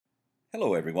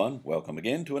Hello, everyone. Welcome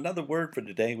again to another Word for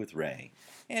Today with Ray.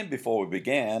 And before we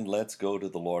begin, let's go to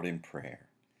the Lord in prayer.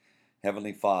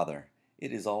 Heavenly Father,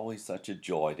 it is always such a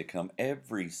joy to come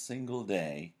every single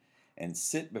day and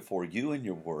sit before you and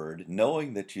your Word,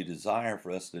 knowing that you desire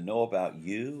for us to know about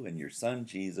you and your Son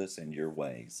Jesus and your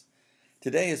ways.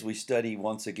 Today, as we study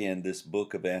once again this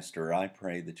book of Esther, I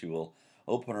pray that you will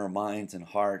open our minds and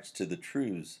hearts to the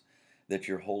truths that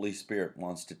your Holy Spirit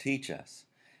wants to teach us.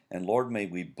 And Lord, may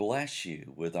we bless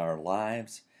you with our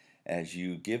lives as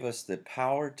you give us the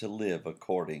power to live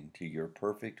according to your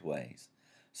perfect ways,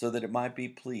 so that it might be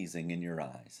pleasing in your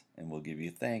eyes. And we'll give you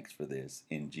thanks for this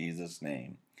in Jesus'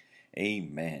 name.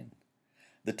 Amen.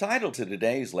 The title to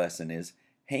today's lesson is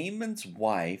Haman's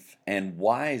Wife and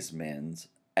Wise Men's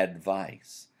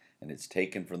Advice, and it's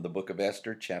taken from the book of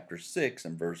Esther, chapter 6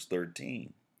 and verse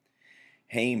 13.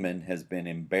 Haman has been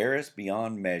embarrassed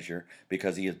beyond measure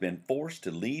because he has been forced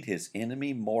to lead his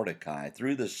enemy Mordecai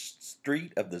through the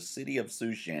street of the city of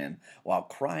Shushan while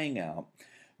crying out,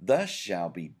 "Thus shall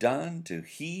be done to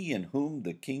he in whom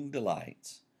the king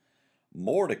delights."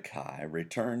 Mordecai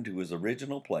returned to his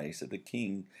original place at the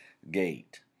king's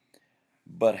gate,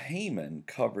 but Haman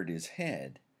covered his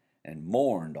head and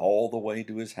mourned all the way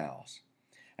to his house.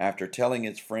 After telling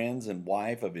his friends and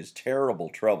wife of his terrible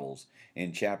troubles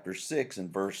in chapter 6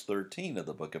 and verse 13 of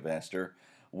the book of Esther,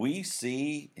 we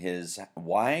see his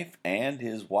wife and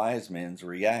his wise men's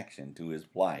reaction to his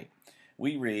plight.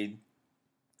 We read,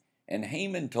 "And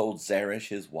Haman told Zeresh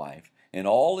his wife and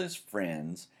all his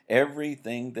friends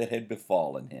everything that had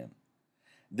befallen him.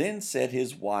 Then said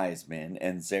his wise men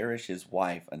and Zeresh his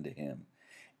wife unto him,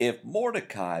 If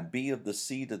Mordecai be of the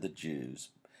seed of the Jews,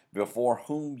 before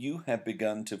whom you have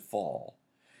begun to fall,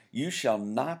 you shall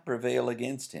not prevail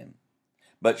against him,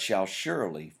 but shall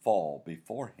surely fall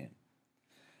before him."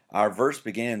 Our verse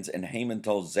begins, "And Haman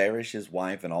told Zeresh his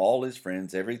wife and all his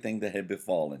friends everything that had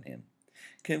befallen him."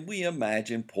 Can we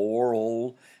imagine poor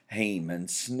old Haman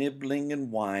snibbling and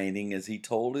whining as he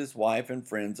told his wife and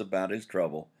friends about his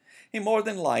trouble? He more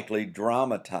than likely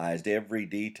dramatized every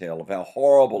detail of how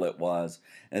horrible it was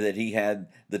and that he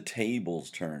had the tables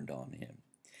turned on him.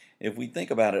 If we think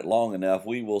about it long enough,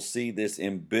 we will see this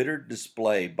embittered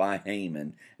display by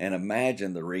Haman and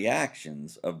imagine the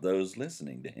reactions of those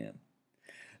listening to him.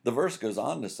 The verse goes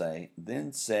on to say,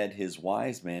 "Then said his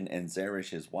wise men and Zeresh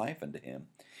his wife unto him,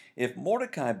 If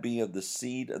Mordecai be of the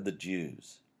seed of the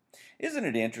Jews." Isn't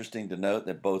it interesting to note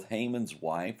that both Haman's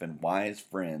wife and wise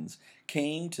friends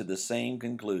came to the same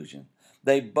conclusion?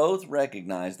 They both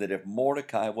recognized that if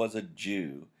Mordecai was a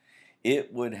Jew,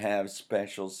 it would have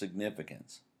special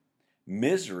significance.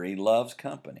 Misery loves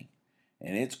company,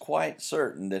 and it's quite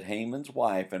certain that Haman's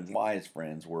wife and wise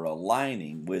friends were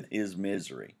aligning with his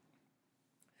misery.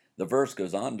 The verse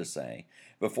goes on to say,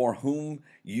 "Before whom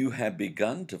you have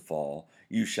begun to fall,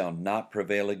 you shall not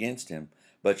prevail against him,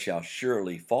 but shall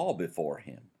surely fall before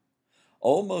him."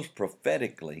 Almost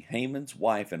prophetically, Haman's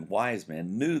wife and wise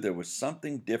men knew there was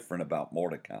something different about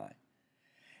Mordecai.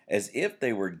 As if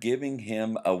they were giving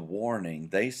him a warning,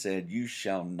 they said, "You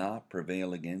shall not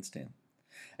prevail against him."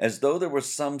 As though there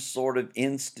was some sort of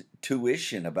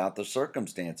intuition about the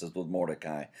circumstances with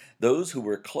Mordecai. Those who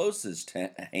were closest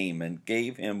to Haman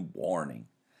gave him warning.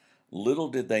 Little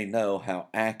did they know how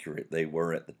accurate they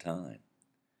were at the time.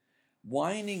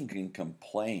 Whining and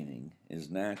complaining is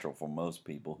natural for most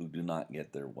people who do not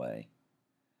get their way.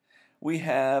 We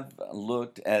have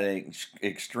looked at an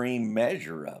extreme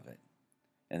measure of it.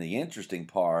 And the interesting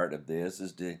part of this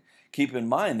is to keep in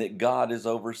mind that God is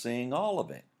overseeing all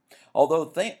of it.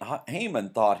 Although Haman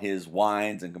thought his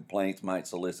whines and complaints might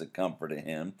solicit comfort in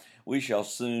him, we shall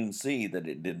soon see that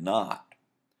it did not.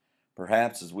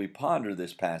 Perhaps as we ponder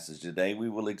this passage today, we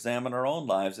will examine our own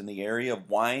lives in the area of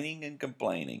whining and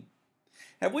complaining.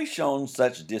 Have we shown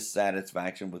such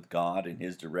dissatisfaction with God and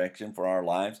his direction for our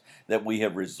lives that we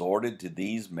have resorted to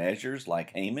these measures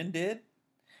like Haman did?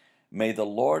 May the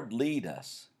Lord lead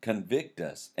us, convict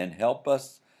us, and help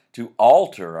us to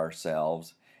alter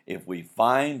ourselves if we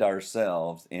find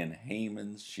ourselves in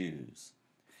Haman's shoes.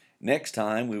 Next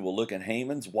time, we will look at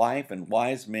Haman's wife and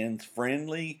wise men's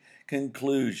friendly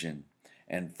conclusion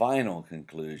and final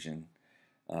conclusion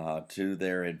to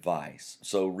their advice.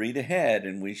 So read ahead,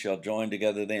 and we shall join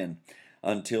together then.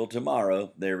 Until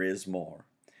tomorrow, there is more.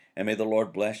 And may the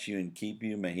Lord bless you and keep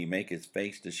you. May he make his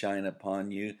face to shine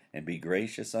upon you and be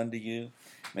gracious unto you.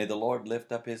 May the Lord lift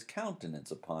up his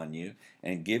countenance upon you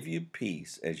and give you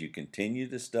peace as you continue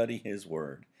to study his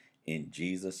word. In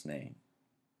Jesus' name.